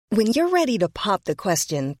When you're ready to pop the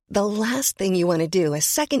question, the last thing you want to do is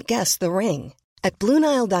second-guess the ring. At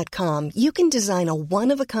BlueNile.com, you can design a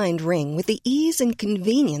one-of-a-kind ring with the ease and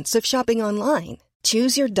convenience of shopping online.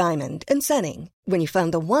 Choose your diamond and setting. When you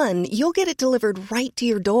find the one, you'll get it delivered right to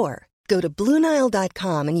your door. Go to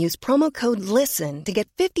BlueNile.com and use promo code LISTEN to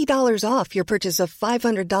get $50 off your purchase of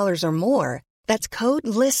 $500 or more. That's code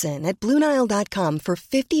LISTEN at BlueNile.com for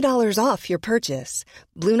 $50 off your purchase.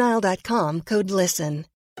 BlueNile.com, code LISTEN.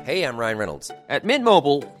 Hey, I'm Ryan Reynolds. At Mint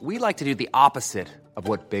Mobile, we like to do the opposite of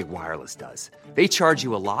what Big Wireless does. They charge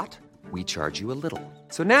you a lot, we charge you a little.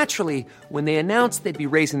 So naturally, when they announced they'd be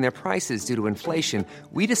raising their prices due to inflation,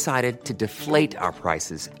 we decided to deflate our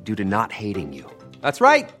prices due to not hating you. That's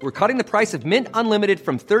right. We're cutting the price of Mint Unlimited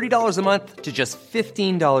from $30 a month to just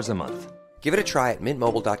 $15 a month. Give it a try at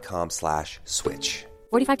mintmobile.com/switch.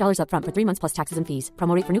 $45 up front for 3 months plus taxes and fees.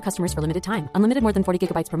 Promo rate for new customers for limited time. Unlimited more than 40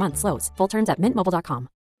 gigabytes per month. Slows full terms at mintmobile.com.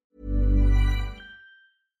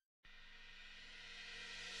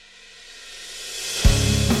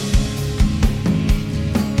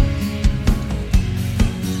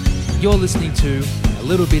 You're listening to A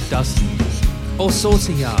Little Bit Dusty, all sorts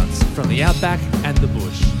of yarns from the outback and the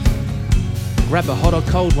bush. Grab a hot or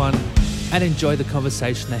cold one and enjoy the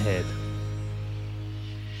conversation ahead.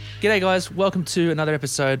 G'day guys, welcome to another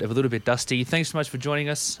episode of A Little Bit Dusty. Thanks so much for joining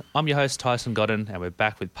us. I'm your host Tyson Godden and we're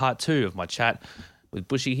back with part 2 of my chat with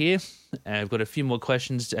Bushy here. And we've got a few more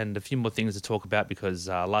questions and a few more things to talk about because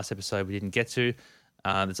last episode we didn't get to.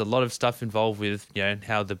 There's a lot of stuff involved with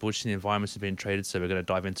how the bush and the environments have been treated, so we're going to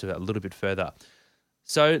dive into it a little bit further.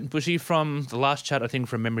 So, Bushy, from the last chat, I think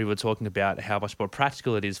from memory, we were talking about how much more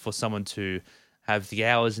practical it is for someone to have the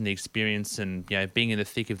hours and the experience and being in the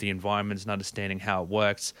thick of the environment and understanding how it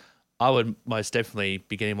works. I would most definitely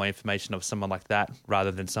be getting my information of someone like that rather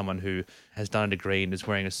than someone who has done a degree and is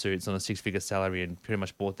wearing a suit, is on a 6-figure salary and pretty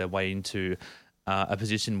much bought their way into a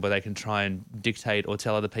position where they can try and dictate or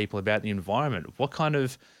tell other people about the environment. What kind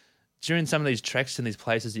of, during some of these treks and these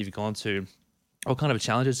places that you've gone to, what kind of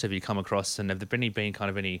challenges have you come across, and have there been kind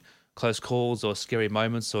of any close calls or scary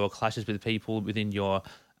moments or clashes with people within your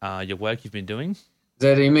work you've been doing?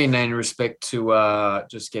 Do you mean in respect to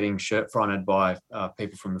just getting shirt fronted by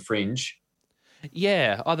people from the fringe?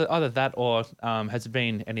 Yeah, either that or has there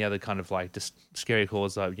been any other kind of like just scary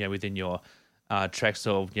calls within your treks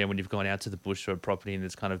or when you've gone out to the bush or a property and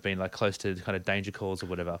it's kind of been like close to kind of danger calls or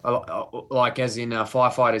whatever? Like as in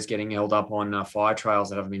firefighters getting held up on fire trails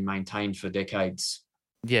that haven't been maintained for decades.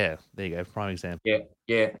 Yeah, there you go. Prime example.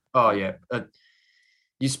 Yeah. Oh, yeah.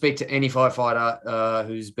 You speak to any firefighter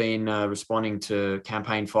who's been responding to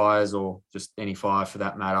campaign fires or just any fire for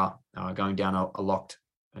that matter, going down a locked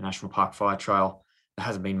national park fire trail that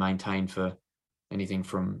hasn't been maintained for anything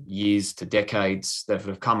from years to decades, that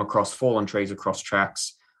have come across fallen trees across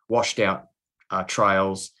tracks, washed out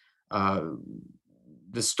trails. The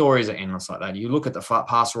stories are endless like that. You look at the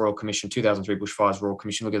past Royal Commission, 2003 Bushfires Royal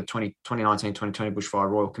Commission, look at the 2019-2020 Bushfire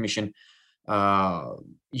Royal Commission.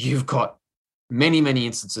 You've got many, many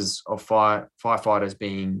instances of firefighters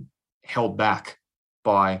being held back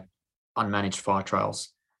by unmanaged fire trails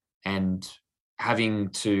and having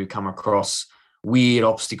to come across weird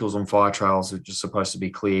obstacles on fire trails which are supposed to be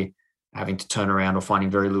clear, having to turn around or finding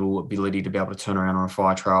very little ability to be able to turn around on a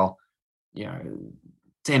fire trail.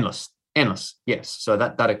 It's endless. Yes. So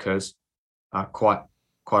that occurs quite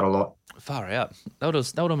a lot. Far out. That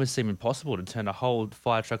would almost seem impossible to turn a whole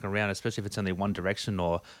fire truck around, especially if it's only one direction.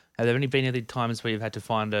 Or have there been any times where you've had to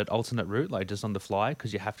find an alternate route, like just on the fly,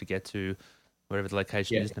 because you have to get to wherever the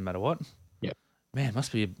location is, no matter what? Yeah. Man, it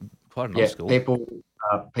must be quite an obstacle. People.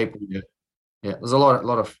 Yeah. There's a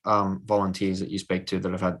lot of volunteers that you speak to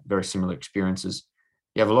that have had very similar experiences.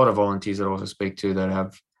 You have a lot of volunteers that I also speak to that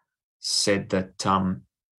have said that the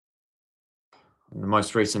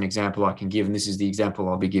most recent example I can give, and this is the example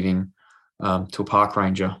I'll be giving to a park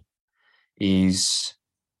ranger, is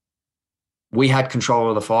we had control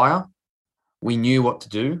of the fire. We knew what to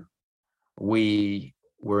do. We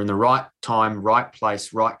were in the right time, right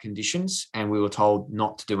place, right conditions, and we were told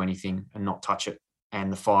not to do anything and not touch it. And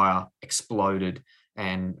the fire exploded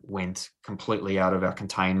and went completely out of our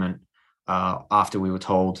containment after we were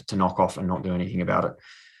told to knock off and not do anything about it.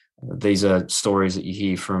 These are stories that you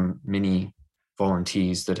hear from many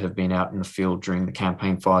volunteers that have been out in the field during the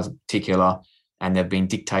campaign fires in particular, and they've been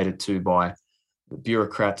dictated to by the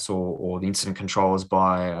bureaucrats or the incident controllers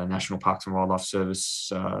by National Parks and Wildlife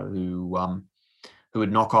Service who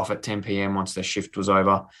would knock off at 10 p.m. once their shift was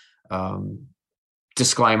over.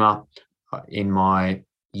 Disclaimer, in my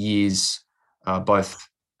years, both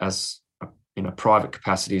as in a private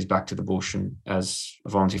capacity as Back to the Bush and as a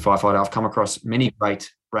volunteer firefighter, I've come across many great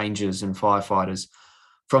rangers and firefighters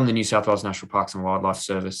from the New South Wales National Parks and Wildlife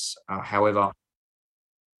Service. However,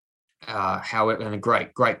 and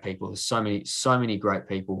great people. There's so many great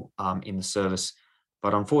people in the service,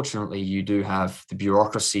 but unfortunately, you do have the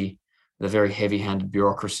bureaucracy, the very heavy-handed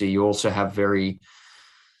bureaucracy. You also have very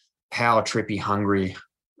power trippy, hungry,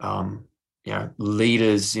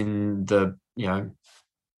 leaders in the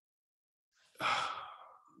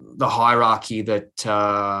the hierarchy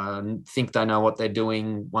that think they know what they're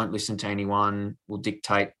doing, won't listen to anyone, will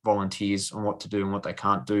dictate volunteers on what to do and what they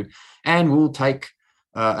can't do, and will take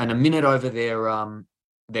and a minute over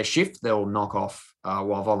their shift, they'll knock off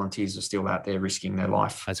while volunteers are still out there risking their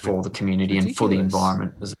life for the community and for the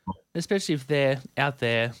environment as well. Especially if they're out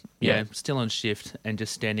there, still on shift and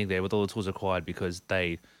just standing there with all the tools required because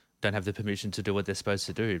they don't have the permission to do what they're supposed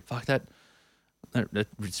to do. Fuck that.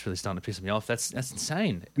 It's really starting to piss me off. That's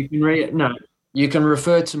insane. You can you can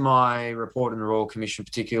refer to my report in the Royal Commission,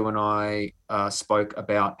 particularly when I spoke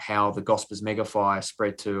about how the Gospers mega fire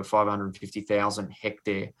spread to a 550,000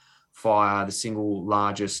 hectare fire, the single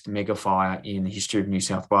largest mega fire in the history of New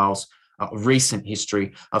South Wales, recent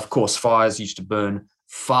history. Of course, fires used to burn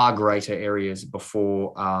far greater areas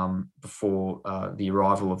before the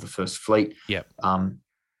arrival of the first fleet. Yeah.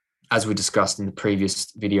 As we discussed in the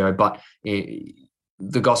previous video, but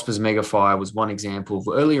the Gospers mega fire was one example of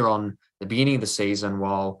earlier on the beginning of the season,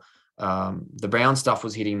 while the brown stuff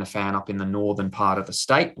was hitting the fan up in the northern part of the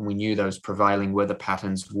state, and we knew those prevailing weather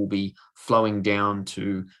patterns will be flowing down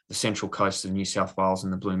to the central coast of New South Wales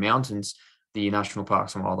and the Blue Mountains. The National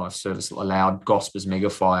Parks and Wildlife Service allowed Gospers mega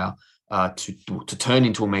fire to turn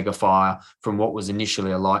into a mega fire from what was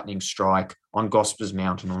initially a lightning strike on Gospers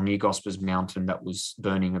Mountain or near Gospers Mountain that was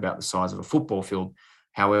burning about the size of a football field.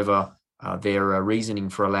 However, their reasoning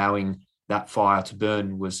for allowing that fire to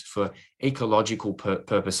burn was for ecological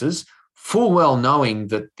purposes, full well knowing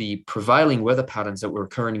that the prevailing weather patterns that were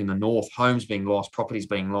occurring in the north, homes being lost, properties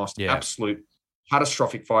being lost, absolute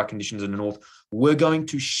catastrophic fire conditions in the north, were going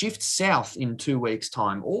to shift south in 2 weeks'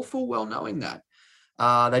 time, all full well knowing that.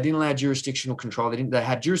 They didn't allow jurisdictional control. They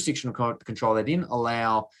had jurisdictional control. They didn't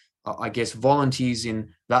allow, volunteers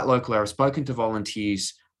in that local area. Spoken to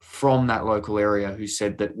volunteers from that local area who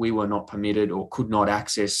said that we were not permitted or could not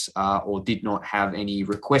access or did not have any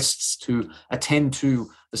requests to attend to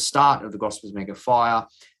the start of the Gospers mega fire.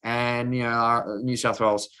 And New South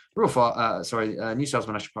Wales New South Wales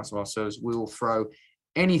National Parks and Wildlife Service will throw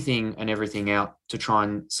anything and everything out to try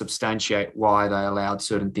and substantiate why they allowed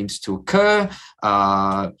certain things to occur,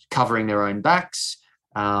 covering their own backs,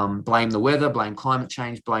 blame the weather, blame climate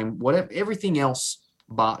change, blame whatever, everything else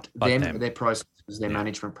but them. Their processes, their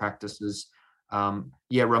management practices.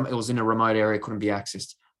 It was in a remote area, couldn't be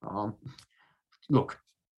accessed. Look,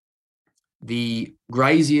 the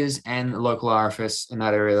graziers and the local RFS in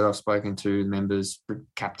that area that I've spoken to, members,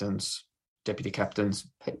 captains, deputy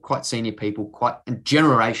captains, quite senior people, quite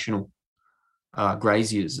generational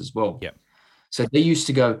graziers as well. Yeah. So they used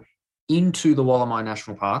to go into the Wollamai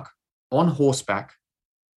National Park on horseback,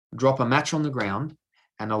 drop a match on the ground,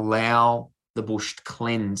 and allow the bush to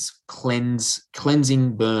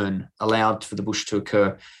cleansing burn allowed for the bush to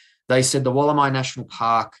occur. They said the Wollamai National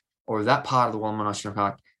Park, or that part of the Wollamai National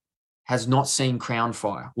Park, has not seen crown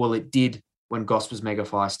fire. Well, it did when Gospers mega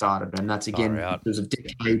fire started, and that's again because of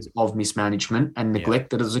decades of mismanagement and neglect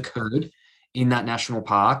that has occurred in that national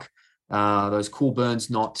park. Those cool burns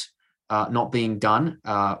not being done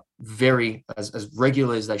very as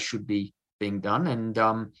regular as they should be being done,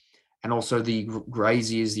 and also the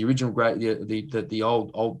graziers, the original the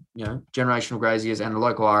old generational graziers and the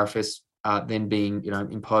local RFS then being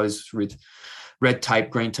imposed with red tape,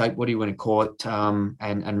 green tape, what do you want to call it,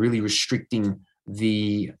 and really restricting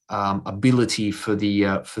the ability for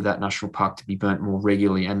that national park to be burnt more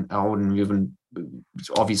regularly. And I wouldn't even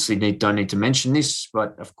obviously don't need to mention this,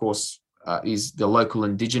 but of course is the local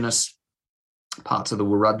Indigenous parts of the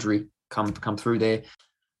Wiradjuri come through there.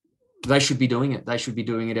 They should be doing it. They should be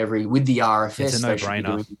doing it with the RFS. It's a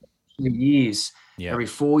no-brainer. 2 years, every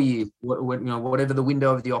 4 years, whatever the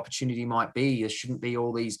window of the opportunity might be. There shouldn't be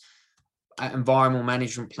all these environmental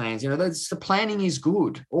management plans. The planning is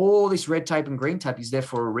good. All this red tape and green tape is there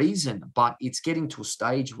for a reason, but it's getting to a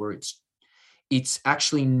stage where it's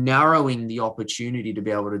actually narrowing the opportunity to be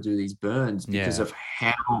able to do these burns because of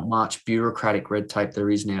how much bureaucratic red tape there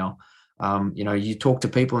is now. You talk to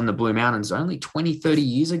people in the Blue Mountains only 20, 30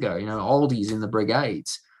 years ago, oldies in the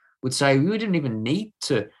brigades would say we didn't even need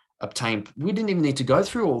to go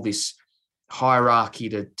through all this hierarchy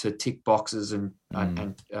to tick boxes and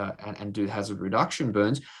do hazard reduction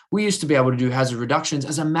burns. We used to be able to do hazard reductions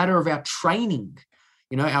as a matter of our training.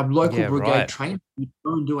 Our local Yeah, brigade right. training, we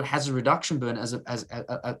go and do a hazard reduction burn as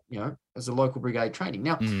a local brigade training.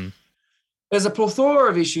 Now, Mm. there's a plethora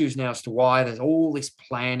of issues now as to why there's all this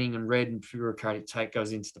planning and red and bureaucratic take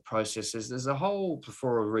goes into the processes. There's a whole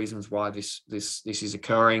plethora of reasons why this is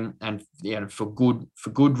occurring, and for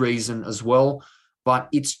good reason as well. But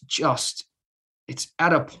it's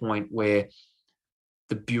at a point where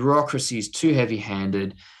the bureaucracy is too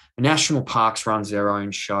heavy-handed. National Parks runs their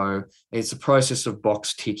own show. It's a process of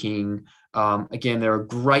box ticking. Again, there are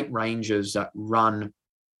great rangers that run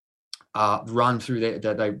through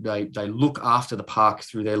they look after the park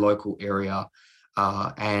through their local area,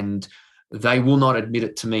 and they will not admit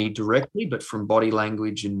it to me directly, but from body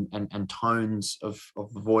language and tones of the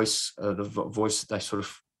voice that they sort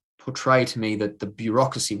of portray to me, that the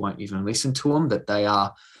bureaucracy won't even listen to them, that they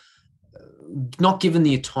are not given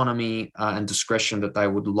the autonomy and discretion that they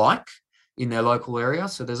would like in their local area.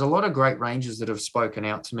 So there's a lot of great rangers that have spoken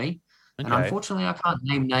out to me. Okay. And unfortunately, I can't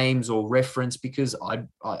name names or reference because I'm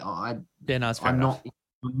not in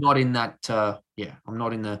that. I'm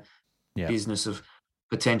not in the business of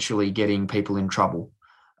potentially getting people in trouble.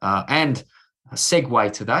 And a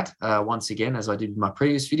segue to that, once again, as I did in my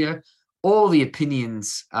previous video, all the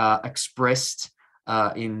opinions expressed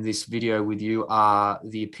in this video with you are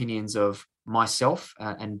the opinions of myself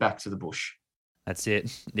and Back to the Bush. That's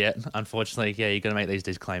it. Yeah, unfortunately, you're going to make these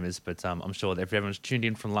disclaimers, but I'm sure that if everyone's tuned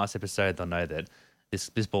in from the last episode, they'll know that this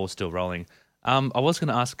ball's still rolling. I was going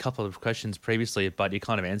to ask a couple of questions previously, but you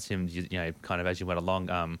kind of answered them, kind of as you went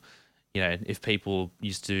along. If people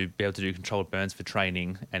used to be able to do controlled burns for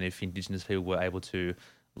training, and if Indigenous people were able to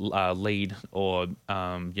lead or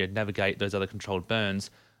navigate those other controlled burns,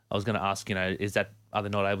 I was going to ask, are they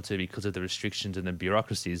not able to because of the restrictions and the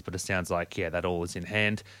bureaucracies? But it sounds like, that all is in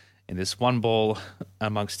hand in this one ball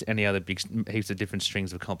amongst any other big heaps of different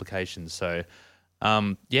strings of complications. So,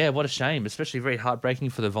 what a shame, especially very heartbreaking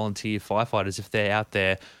for the volunteer firefighters if they're out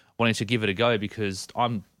there wanting to give it a go, because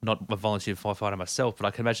I'm not a volunteer firefighter myself, but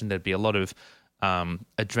I can imagine there'd be a lot of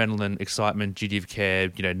adrenaline, excitement, duty of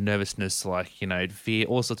care, nervousness, fear,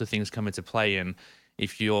 all sorts of things come into play. And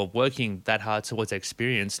if you're working that hard towards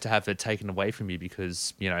experience, to have it taken away from you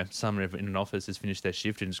because, someone in an office has finished their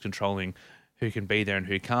shift and is controlling who can be there and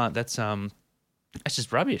who can't, that's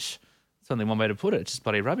just rubbish. It's only one way to put it. It's just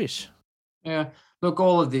bloody rubbish. Yeah. Look,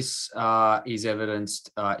 all of this is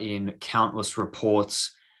evidenced in countless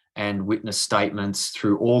reports and witness statements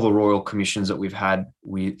through all the royal commissions that we've had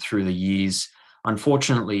through the years.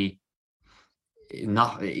 Unfortunately,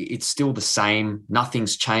 it's still the same.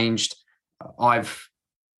 Nothing's changed. I've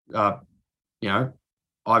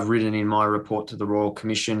written in my report to the Royal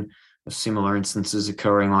Commission of similar instances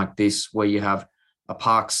occurring like this, where you have a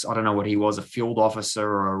parks, I don't know what he was, a field officer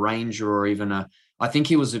or a ranger, or even I think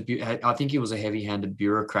he was a heavy-handed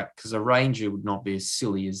bureaucrat, because a ranger would not be as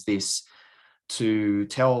silly as this to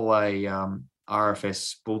tell a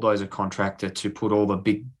RFS bulldozer contractor to put all the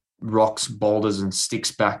big rocks, boulders and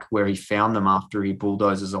sticks back where he found them after he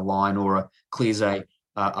bulldozes a line or clears a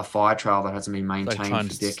fire trail that hasn't been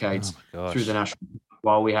maintained for decades through the national,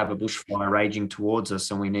 while we have a bushfire raging towards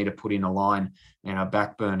us and we need to put in a line and a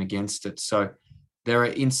backburn against it. So there are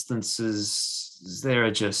instances, there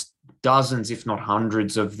are just dozens, if not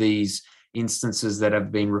hundreds of these instances that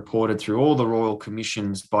have been reported through all the royal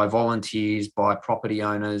commissions by volunteers, by property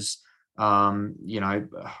owners, by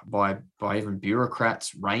even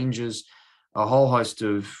bureaucrats, rangers, a whole host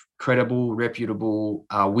of credible, reputable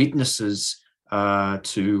witnesses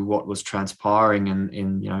to what was transpiring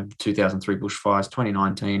in 2003 bushfires,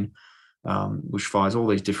 2019 bushfires, all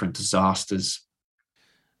these different disasters.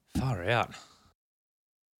 Far out.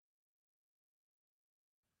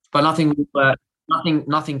 But nothing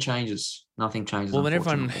changes. Nothing changes. Well, when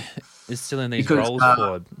everyone is still in these because, roles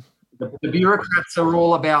for the bureaucrats are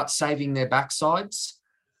all about saving their backsides.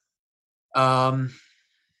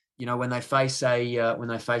 When they face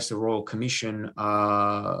a royal commission,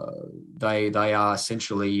 they are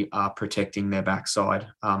essentially protecting their backside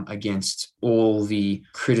against all the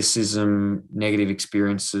criticism, negative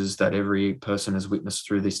experiences that every person has witnessed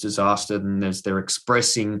through this disaster. And they're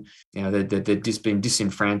expressing, they're just been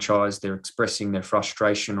disenfranchised. They're expressing their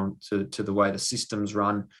frustration to the way the system's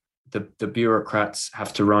run. The bureaucrats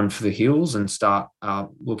have to run for the hills and start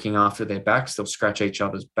looking after their backs. They'll scratch each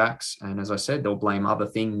other's backs. And as I said, they'll blame other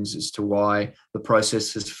things as to why the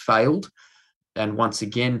process has failed. And once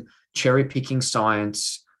again, cherry-picking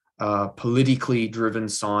science, politically driven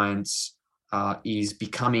science is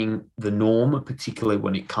becoming the norm, particularly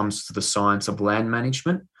when it comes to the science of land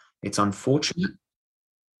management. It's unfortunate.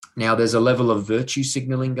 Now, there's a level of virtue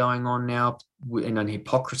signaling going on now and an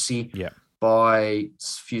hypocrisy. Yeah. by a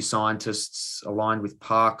few scientists aligned with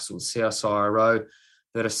Parks or CSIRO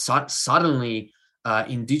that are suddenly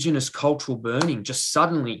Indigenous cultural burning just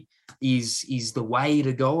suddenly is the way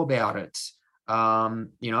to go about it.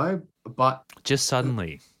 But just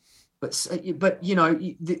suddenly. But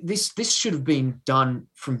this should have been done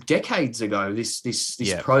from decades ago. This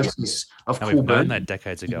process of and cool we've known burning, that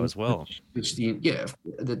decades ago as well, which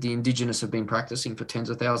that the Indigenous have been practicing for tens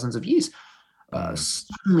of thousands of years.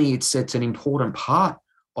 Suddenly, it's an important part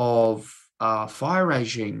of fire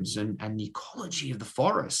regimes and the ecology of the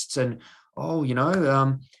forests. And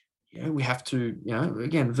we have to,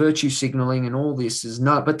 again, virtue signaling and all this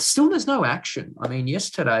but still there's no action. I mean,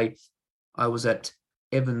 yesterday I was at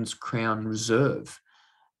Evans Crown Reserve,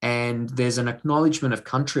 and there's an acknowledgement of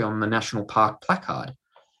country on the national park placard,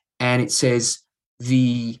 and it says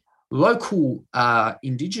the local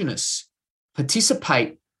Indigenous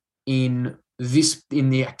participate in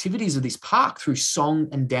the activities of this park through song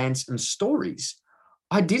and dance and stories.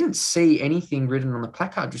 I didn't see anything written on the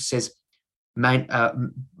placard which says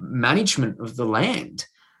management of the land.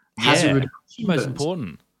 Most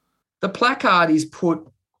important. The placard is put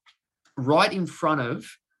right in front of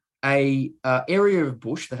a area of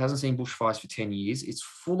bush that hasn't seen bushfires for 10 years. It's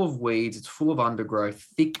full of weeds. It's full of undergrowth,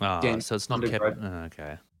 thick, dense. So it's not undergrowth.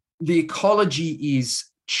 Okay. The ecology is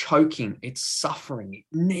choking. It's suffering. It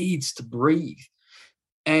needs to breathe.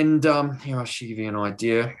 And here, I should give you an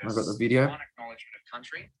idea. I've got the video. One acknowledgement of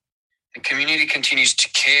country. The community continues to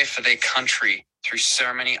care for their country through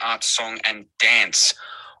ceremony, art, song, and dance.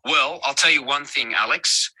 Well, I'll tell you one thing,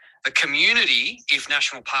 Alex. The community, if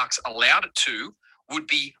national parks allowed it to, would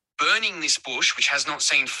be burning this bush, which has not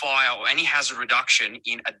seen fire or any hazard reduction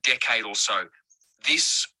in a decade or so.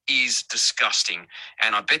 This is disgusting.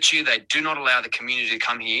 And I bet you they do not allow the community to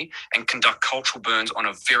come here and conduct cultural burns on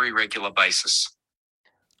a very regular basis.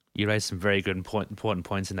 You raised some very good important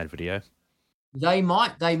points in that video. They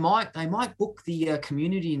might book the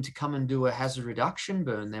community in to come and do a hazard reduction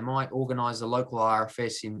burn. They might organise a local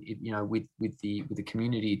RFS with the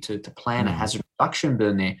community to plan a hazard reduction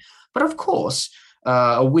burn there. But of course,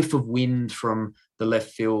 a whiff of wind from the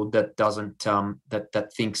left field that doesn't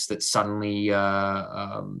that thinks that suddenly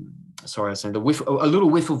a little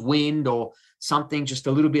whiff of wind or something, just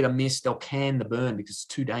a little bit of mist, they'll can the burn because it's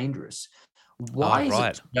too dangerous. Why is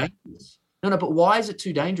it too dangerous? No, but why is it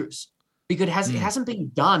too dangerous? Because it hasn't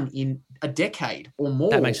been done in a decade or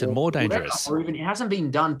more. That makes it more dangerous. Or even it hasn't been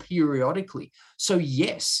done periodically. So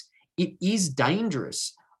yes, it is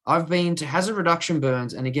dangerous. I've been to hazard reduction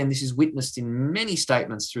burns, and again, this is witnessed in many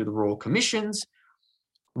statements through the Royal Commissions,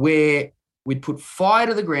 where we'd put fire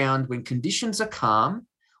to the ground when conditions are calm,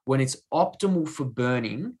 when it's optimal for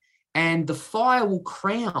burning, and the fire will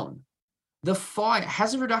crown. The fire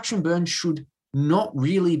hazard reduction burn should not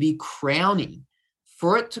really be crowning.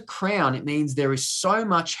 For it to crown, it means there is so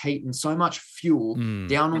much heat and so much fuel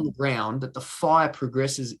down on the ground that the fire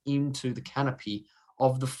progresses into the canopy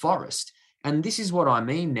of the forest. And this is what I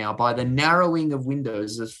mean now by the narrowing of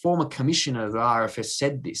windows. The former commissioner of the RFS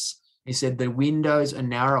said this. He said the windows are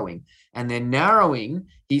narrowing. And they're narrowing.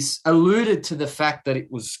 He's alluded to the fact that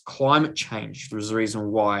it was climate change was the reason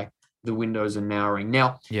why the windows are narrowing.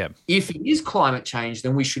 Now, if it is climate change,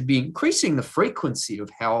 then we should be increasing the frequency of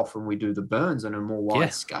how often we do the burns on a more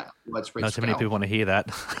widespread scale. Not too many people want to hear that.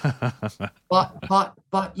 but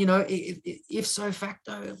if so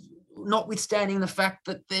facto, notwithstanding the fact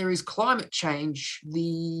that there is climate change,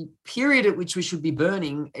 the period at which we should be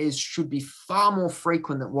burning should be far more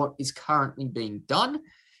frequent than what is currently being done.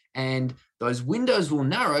 And those windows will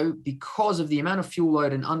narrow because of the amount of fuel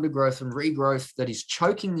load and undergrowth and regrowth that is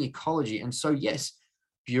choking the ecology. And so, yes,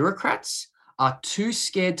 bureaucrats are too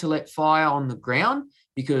scared to let fire on the ground,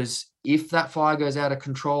 because if that fire goes out of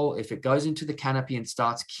control, if it goes into the canopy and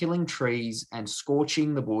starts killing trees and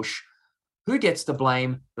scorching the bush, who gets the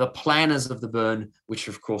blame? The planners of the burn, which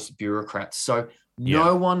of course are bureaucrats. So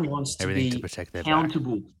no one wants to be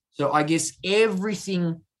accountable. So I guess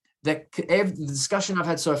the discussion I've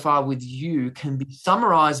had so far with you can be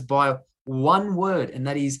summarized by one word, and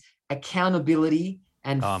that is accountability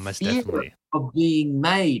and fear of being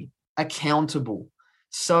made accountable.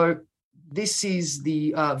 So this is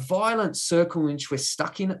the violent circle in which we're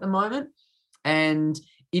stuck in at the moment. And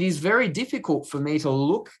it is very difficult for me to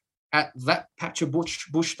look at that patch of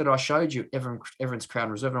bush that I showed you, Evans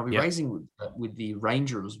Crown Reserve, and I'll be raising with the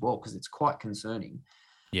ranger as well, because it's quite concerning.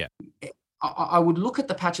 Yeah. I would look at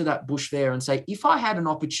the patch of that bush there and say, if I had an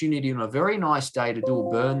opportunity on a very nice day to do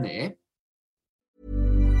a burn there.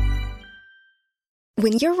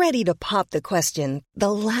 When you're ready to pop the question,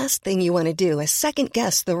 the last thing you want to do is second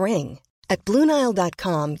guess the ring. At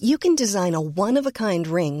BlueNile.com, you can design a one-of-a-kind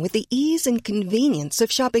ring with the ease and convenience of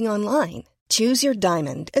shopping online. Choose your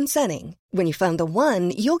diamond and setting. When you find the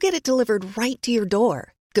one, you'll get it delivered right to your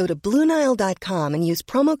door. Go to BlueNile.com and use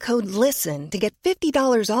promo code LISTEN to get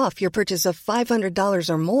 $50 off your purchase of $500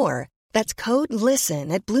 or more. That's code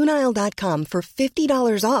LISTEN at BlueNile.com for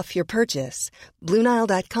 $50 off your purchase.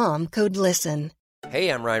 BlueNile.com, code LISTEN. Hey,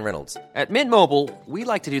 I'm Ryan Reynolds. At Mint Mobile, we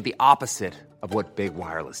like to do the opposite of what Big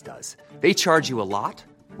Wireless does. They charge you a lot,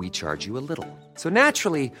 we charge you a little. So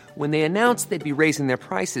naturally, when they announced they'd be raising their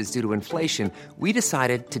prices due to inflation, we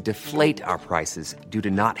decided to deflate our prices due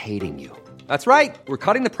to not hating you. That's right. We're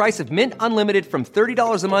cutting the price of Mint Unlimited from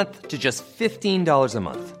 $30 a month to just $15 a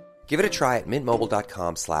month. Give it a try at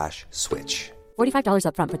mintmobile.com/switch. $45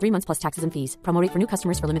 up front for 3 months plus taxes and fees. Promo rate for new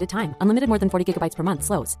customers for limited time. Unlimited more than 40 gigabytes per month.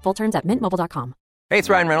 Slows full terms at mintmobile.com. Hey, it's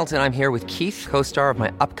Ryan Reynolds, and I'm here with Keith, co-star of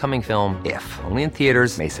my upcoming film, If, only in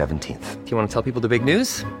theaters May 17th. Do you want to tell people the big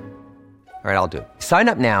news? All right, I'll do it. Sign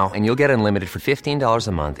up now and you'll get unlimited for $15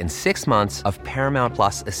 a month and 6 months of Paramount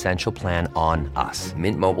Plus Essential Plan on us.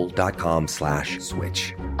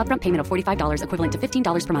 mintmobile.com/switch. Upfront payment of $45 equivalent to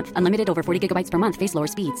 $15 per month. Unlimited over 40 gigabytes per month. Face lower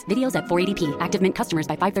speeds. Videos at 480p. Active Mint customers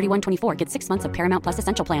by 531.24 get 6 months of Paramount Plus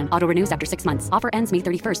Essential Plan. Auto renews after 6 months. Offer ends May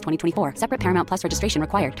 31st, 2024. Separate Paramount Plus registration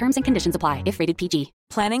required. Terms and conditions apply if rated PG.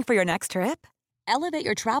 Planning for your next trip? Elevate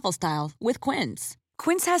your travel style with Quince.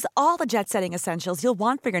 Quince has all the jet-setting essentials you'll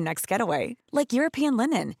want for your next getaway, like European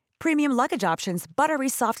linen, premium luggage options, buttery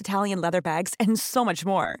soft Italian leather bags, and so much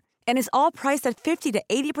more. And is all priced at 50 to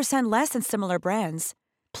 80% less than similar brands.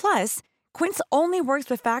 Plus, Quince only works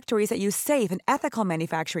with factories that use safe and ethical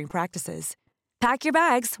manufacturing practices. Pack your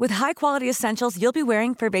bags with high-quality essentials you'll be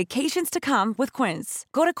wearing for vacations to come with Quince.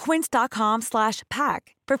 Go to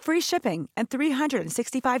quince.com/pack for free shipping and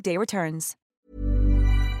 365-day returns.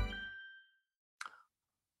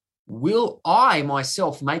 Will I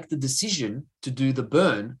myself make the decision to do the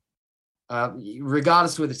burn,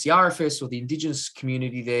 regardless of whether it's the RFS or the Indigenous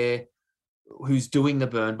community there who's doing the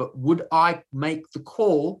burn, but would I make the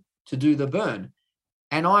call to do the burn?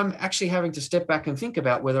 And I'm actually having to step back and think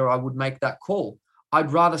about whether I would make that call.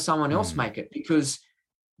 I'd rather someone else make it, because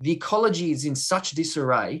the ecology is in such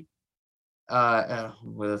disarray, well,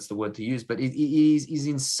 that's the word to use, but it is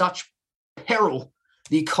in such peril,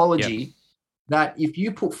 the ecology, that if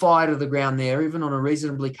you put fire to the ground there, even on a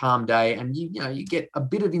reasonably calm day, and you get a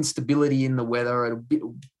bit of instability in the weather, a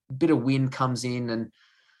bit of wind comes in and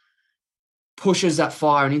pushes that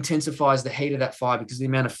fire and intensifies the heat of that fire because of the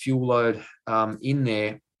amount of fuel load in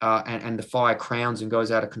there, and the fire crowns and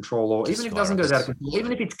goes out of control, or even if it doesn't go out of control,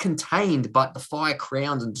 even if it's contained, but the fire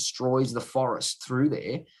crowns and destroys the forest through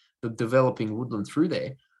there, the developing woodland through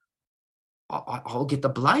there, I'll get the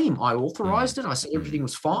blame. I authorized it. I said everything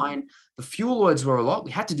was fine. The fuel loads were a lot.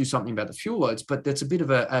 We had to do something about the fuel loads, but that's a bit of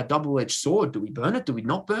a double-edged sword. Do we burn it? Do we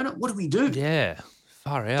not burn it? What do we do? Yeah,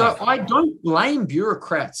 far out. So I don't blame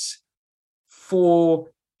bureaucrats for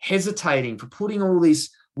hesitating, for putting all this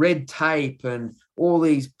red tape and all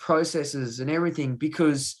these processes and everything,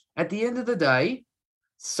 because at the end of the day,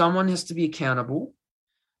 someone has to be accountable.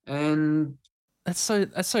 And that's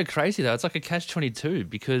so crazy though. It's like a catch-22,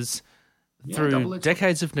 because through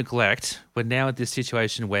decades of neglect, we're now at this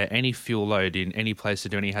situation where any fuel load in any place to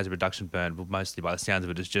do any hazard reduction burn, well, mostly by the sounds of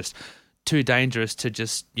it, is just too dangerous to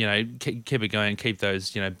just, keep it going, keep those,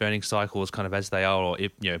 burning cycles kind of as they are, or,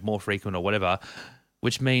 more frequent or whatever,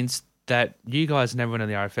 which means that you guys and everyone in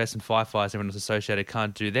the RFS and firefighters, everyone else associated,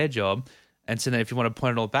 can't do their job. And so then if you want to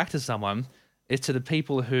point it all back to someone, it's to the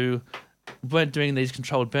people who weren't doing these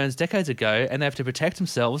controlled burns decades ago, and they have to protect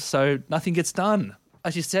themselves so nothing gets done.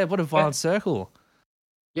 As you said, what a violent circle.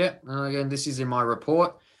 Yeah, again, this is in my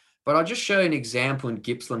report, but I'll just show you an example in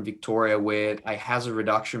Gippsland, Victoria, where a hazard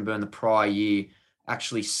reduction burn the prior year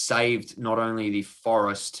actually saved not only the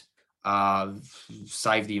forest,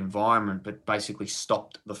 saved the environment, but basically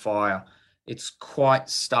stopped the fire. It's quite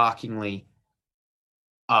starkly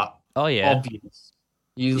obvious.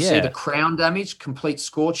 You see the crown damage, complete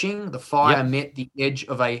scorching. The fire met the edge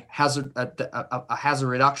of a hazard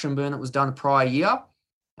reduction burn that was done the prior year,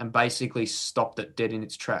 and basically stopped it dead in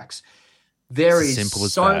its tracks. There is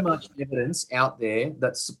so much evidence out there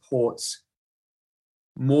that supports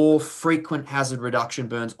more frequent hazard reduction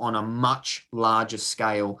burns on a much larger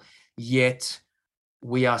scale, yet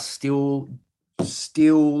we are still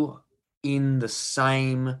in the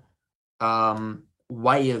same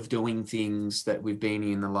way of doing things that we've been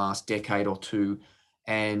in the last decade or two.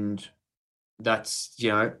 And that's,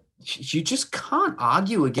 you just can't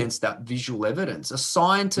argue against that visual evidence. A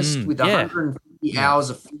scientist with 150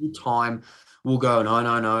 hours of field time will go,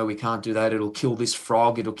 no, we can't do that. It'll kill this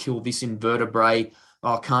frog. It'll kill this invertebrate.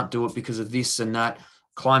 Oh, I can't do it because of this and that.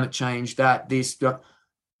 Climate change, this.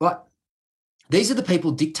 But these are the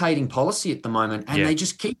people dictating policy at the moment, and they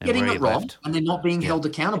just keep getting it wrong, and they're not being held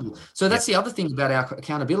accountable. So that's the other thing about our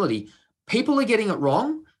accountability. People are getting it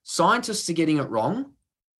wrong. Scientists are getting it wrong.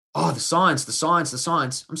 Oh, the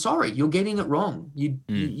science. I'm sorry, you're getting it wrong.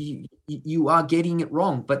 You are getting it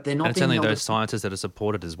wrong, but they're not. And it's only those scientists that are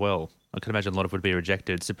supported as well. I can imagine a lot of would be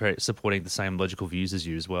rejected, supporting the same logical views as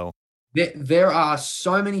you as well. There are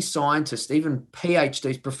so many scientists, even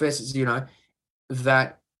PhDs, professors,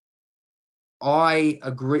 that I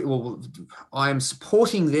agree. Well, I am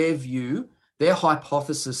supporting their view, their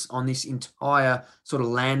hypothesis on this entire sort of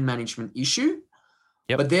land management issue.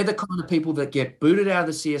 Yep. But they're the kind of people that get booted out of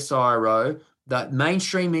the CSIRO that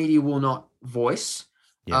mainstream media will not voice.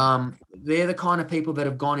 Yep. They're the kind of people that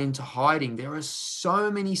have gone into hiding. There are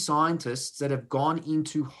so many scientists that have gone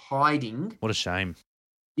into hiding. What a shame.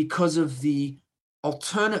 Because of the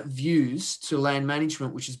alternate views to land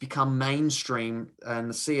management, which has become mainstream, and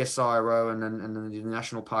the CSIRO and the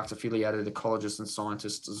National Parks affiliated ecologists and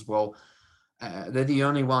scientists as well. They're the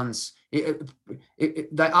only ones. They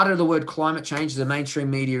utter the word climate change, the mainstream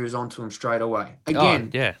media is onto them straight away. Again,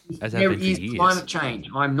 there is climate change.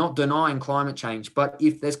 I'm not denying climate change, but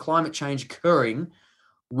if there's climate change occurring,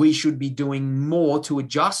 we should be doing more to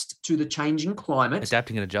adjust to the changing climate.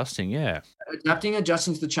 Adapting and adjusting,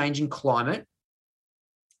 adjusting to the changing climate.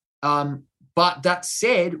 But that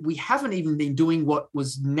said, we haven't even been doing what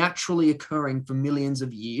was naturally occurring for millions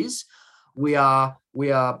of years. We are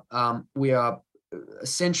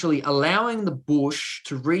essentially allowing the bush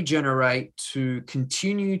to regenerate, to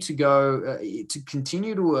continue to go, I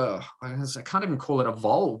can't even call it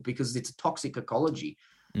evolve because it's a toxic ecology.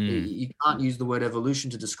 You can't use the word evolution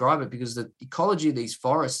to describe it because the ecology of these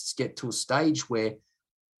forests get to a stage where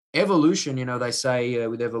evolution, they say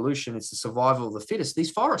with evolution, it's the survival of the fittest.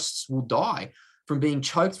 These forests will die from being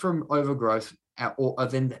choked from overgrowth or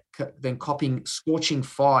then copying scorching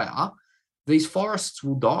fire. These forests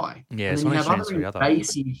will die. Yeah, and then you have other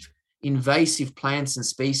invasive plants and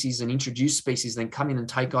species and introduced species then come in and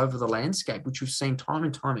take over the landscape, which we've seen time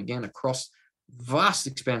and time again across vast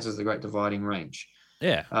expanses of the Great Dividing Range.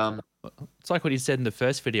 Yeah. It's like what you said in the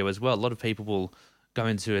first video as well. A lot of people will go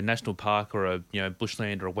into a national park or a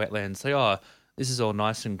bushland or a wetland and say, oh, this is all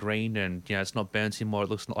nice and green and it's not burnt anymore. It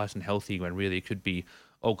looks nice and healthy, when really it could be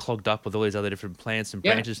all clogged up with all these other different plants and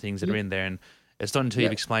branches, things that are in there. And it's not until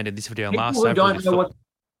you've explained in this video and last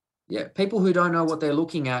people who don't know what they're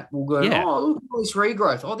looking at will go, oh, look at all this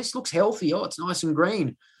regrowth. Oh, this looks healthy. Oh, it's nice and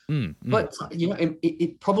green. But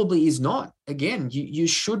it probably is not. Again, you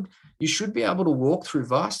should be able to walk through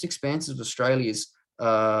vast expanses of Australia's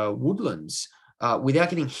woodlands without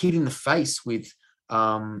getting hit in the face with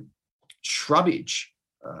shrubbage.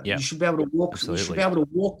 You should be able to walk. Absolutely. You should be able to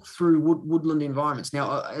walk through woodland environments.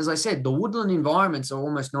 Now, as I said, the woodland environments are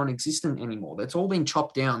almost non-existent anymore. That's all been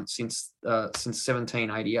chopped down since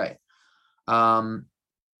 1788.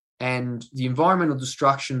 And the environmental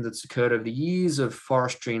destruction that's occurred over the years of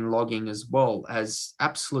forestry and logging as well has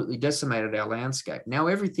absolutely decimated our landscape. Now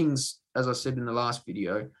everything's, as I said in the last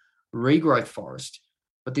video, regrowth forest.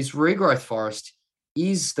 But this regrowth forest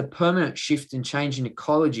is the permanent shift and change in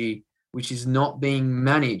ecology, which is not being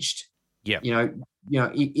managed. Yeah.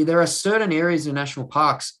 There are certain areas in national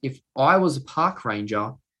parks. If I was a park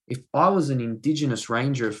ranger, if I was an Indigenous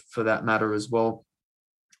ranger for that matter as well,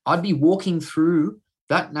 I'd be walking through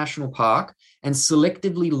that national park and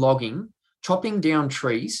selectively logging, chopping down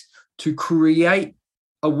trees to create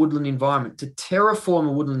a woodland environment, to terraform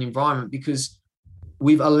a woodland environment, because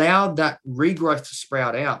we've allowed that regrowth to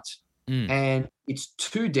sprout out and it's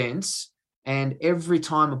too dense. And every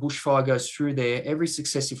time a bushfire goes through there, every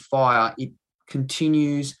successive fire, it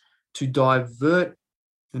continues to divert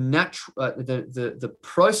the natural, the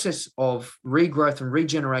process of regrowth and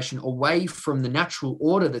regeneration away from the natural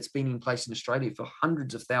order that's been in place in Australia for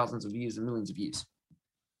hundreds of thousands of years and millions of years.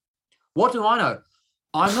 What do I know?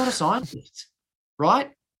 I'm not a scientist, right?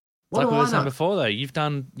 What like we were saying before, though, you've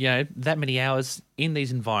done that many hours in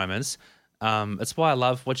these environments. It's why I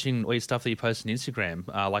love watching all your stuff that you post on Instagram,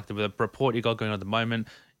 like the report you got going on at the moment.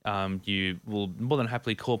 You will more than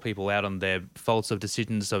happily call people out on their faults of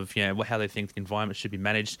decisions of how they think the environment should be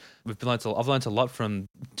managed. I've learned a lot from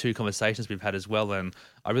 2 conversations we've had as well, and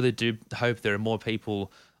I really do hope there are more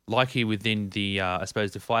people like you within the I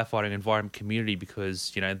suppose the firefighting environment community, because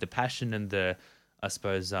the passion and the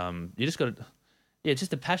you just got to. Yeah,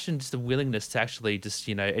 just the passion, just the willingness to actually just,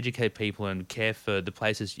 educate people and care for the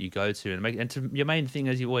places you go to. Your main thing,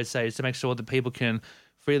 as you always say, is to make sure that people can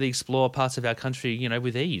freely explore parts of our country, you know,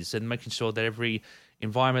 with ease, and making sure that every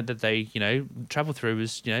environment that they, you know, travel through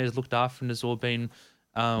is, you know, is looked after and has all been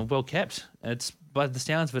well kept. It's, by the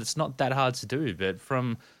sounds of it, it's not that hard to do. But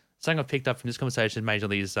from something I've picked up from this conversation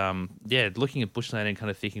majorly is, looking at bushland and kind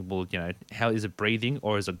of thinking, well, you know, how is it breathing,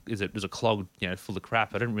 or is it clogged, you know, full of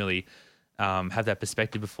crap? I didn't really have that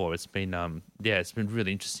perspective before. It's been it's been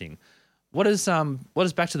really interesting. What does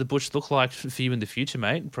Back to the Bush look like for you in the future,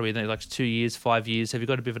 mate? Probably in like 2 years, 5 years. Have you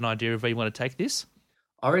got a bit of an idea of where you want to take this?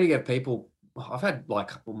 I already get people. I've had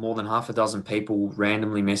like more than half a dozen people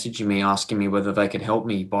randomly messaging me asking me whether they could help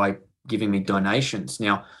me by giving me donations.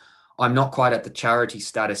 Now, I'm not quite at the charity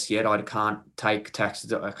status yet. I can't take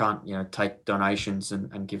take donations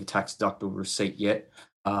and give a tax deductible receipt yet.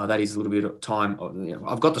 That is a little bit of time.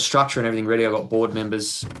 I've got the structure and everything ready. I've got board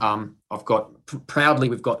members. I've got proudly,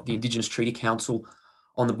 we've got the Indigenous Treaty Council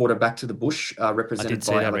on the board of Back to the Bush, represented I did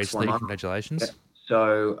see by that Alex recently. Lamar. Congratulations. Yeah.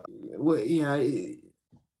 So, you know,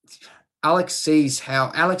 Alex sees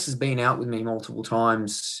how Alex has been out with me multiple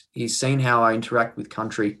times. He's seen how I interact with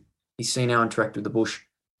country. He's seen how I interact with the bush.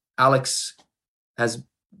 Alex has,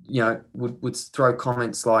 you know, would throw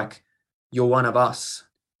comments like, "You're one of us,"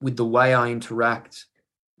 with the way I interact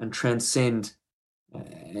and transcend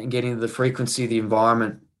and get into the frequency of the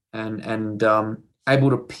environment and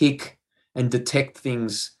able to pick and detect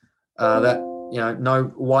things that, you know, no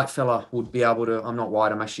white fella would be able to. I'm not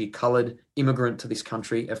white. I'm actually a coloured immigrant to this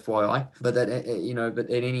country, FYI. But that, you know, but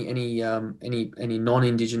any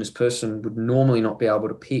non-Indigenous person would normally not be able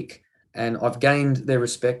to pick. And I've gained their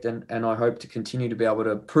respect, and I hope to continue to be able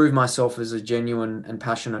to prove myself as a genuine and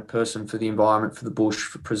passionate person for the environment, for the bush,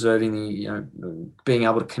 for preserving the, you know, being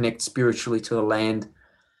able to connect spiritually to the land.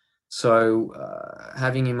 So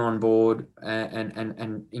having him on board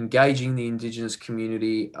and engaging the Indigenous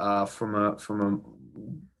community from a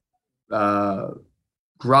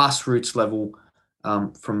grassroots level,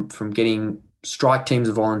 from getting strike teams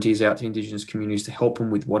of volunteers out to Indigenous communities to help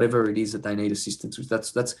them with whatever it is that they need assistance with.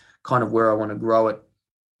 That's kind of where I want to grow it.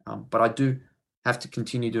 But I do have to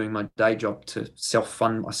continue doing my day job to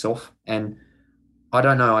self-fund myself. And I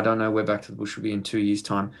don't know where Back to the Bush will be in 2 years'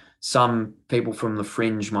 time. Some people from the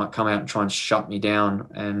fringe might come out and try and shut me down,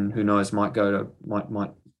 and who knows, might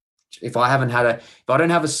if I don't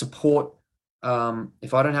have the support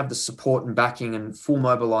and backing and full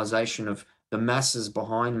mobilization of the masses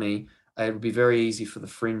behind me, it would be very easy for the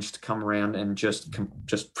fringe to come around and just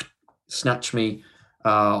snatch me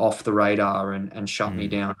off the radar and shut me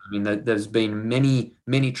down. I mean, there's been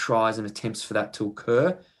many tries and attempts for that to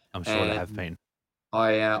occur. I'm sure there have been.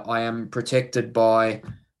 I am protected by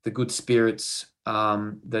the good spirits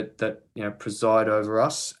that you know preside over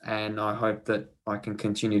us, and I hope that I can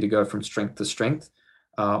continue to go from strength to strength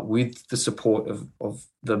with the support of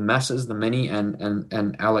the masses, the many,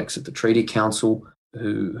 and Alex at the Treaty Council,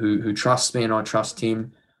 who trusts me and I trust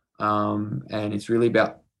him. And it's really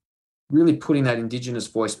about putting that Indigenous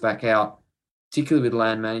voice back out, particularly with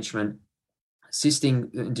land management, assisting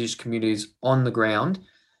Indigenous communities on the ground,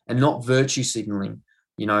 and not virtue signaling.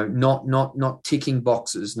 You know, not ticking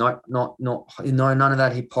boxes, none of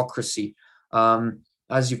that hypocrisy.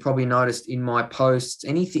 As you've probably noticed in my posts,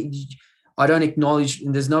 anything I don't acknowledge,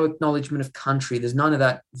 and there's no acknowledgement of country. There's none of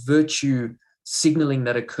that virtue signaling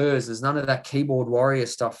that occurs. There's none of that keyboard warrior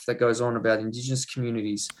stuff that goes on about Indigenous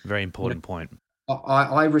communities. Very important point.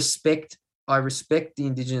 I respect the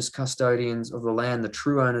Indigenous custodians of the land, the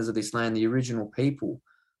true owners of this land, the original people.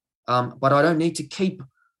 But I don't need to keep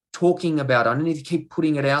talking about it. I don't need to keep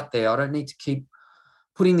putting it out there. I don't need to keep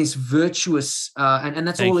putting this virtuous and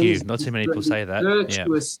that's all it is. Not too many people say that.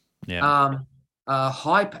 Virtuous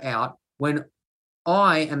hype out when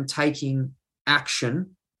I am taking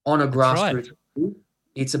action on a grassroots level.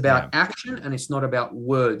 It's about action, and it's not about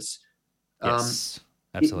words. Yes,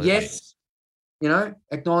 absolutely. Yes, you know,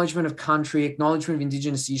 acknowledgement of country, acknowledgement of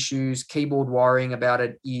Indigenous issues, keyboard warring about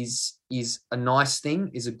it is a nice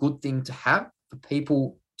thing, is a good thing to have for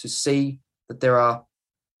people to see that there are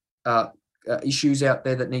issues out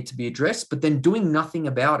there that need to be addressed. But then doing nothing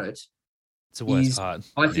about it it's the worst part.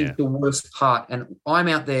 I think the worst part. And I'm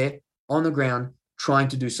out there on the ground trying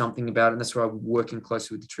to do something about it. And that's why I'm working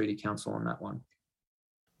closely with the Treaty Council on that one.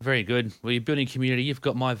 Very good. Well, you're building community. You've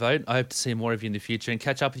got my vote. I hope to see more of you in the future and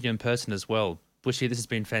catch up with you in person as well. Bushy, this has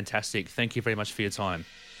been fantastic. Thank you very much for your time.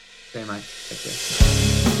 Okay, mate. Take care.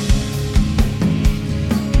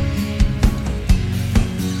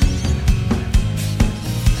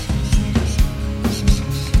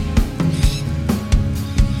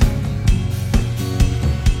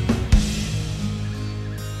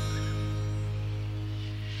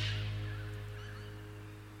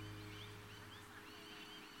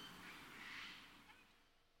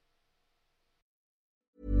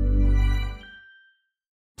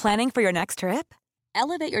 Planning for your next trip?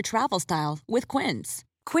 Elevate your travel style with Quince.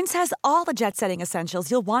 Quince has all the jet-setting essentials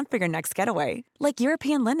you'll want for your next getaway, like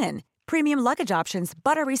European linen, premium luggage options,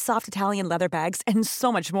 buttery soft Italian leather bags, and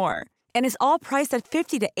so much more. And is all priced at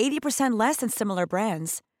 50 to 80% less than similar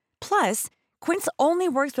brands. Plus, Quince only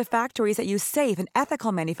works with factories that use safe and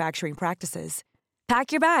ethical manufacturing practices.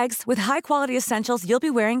 Pack your bags with high-quality essentials you'll be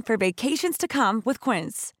wearing for vacations to come with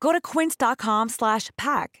Quince. Go to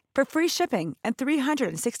quince.com/pack for free shipping and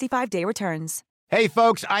 365-day returns. Hey,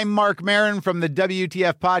 folks, I'm Mark Maron from the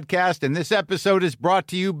WTF Podcast, and this episode is brought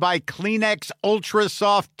to you by Kleenex Ultra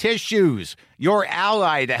Soft Tissues, your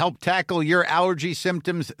ally to help tackle your allergy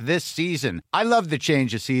symptoms this season. I love the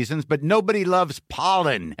change of seasons, but nobody loves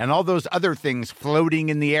pollen and all those other things floating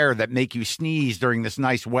in the air that make you sneeze during this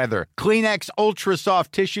nice weather. Kleenex Ultra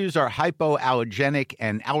Soft Tissues are hypoallergenic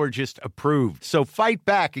and allergist approved, so fight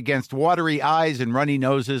back against watery eyes and runny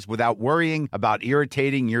noses without worrying about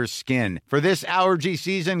irritating your skin. For this allergy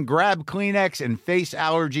season, grab Kleenex and face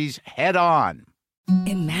allergies head on.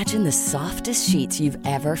 Imagine the softest sheets you've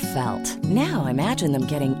ever felt. Now imagine them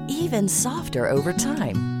getting even softer over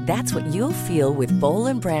time. That's what you'll feel with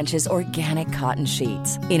Boll & Branch's organic cotton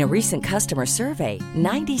sheets. In a recent customer survey,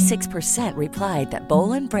 96% replied that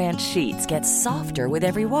Boll & Branch sheets get softer with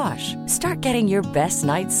every wash. Start getting your best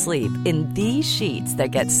night's sleep in these sheets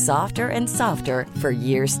that get softer and softer for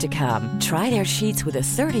years to come. Try their sheets with a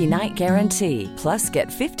 30-night guarantee. Plus, get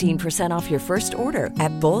 15% off your first order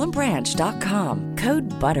at bollandbranch.com. Code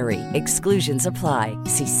BUTTERY. Exclusions apply.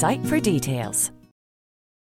 See site for details.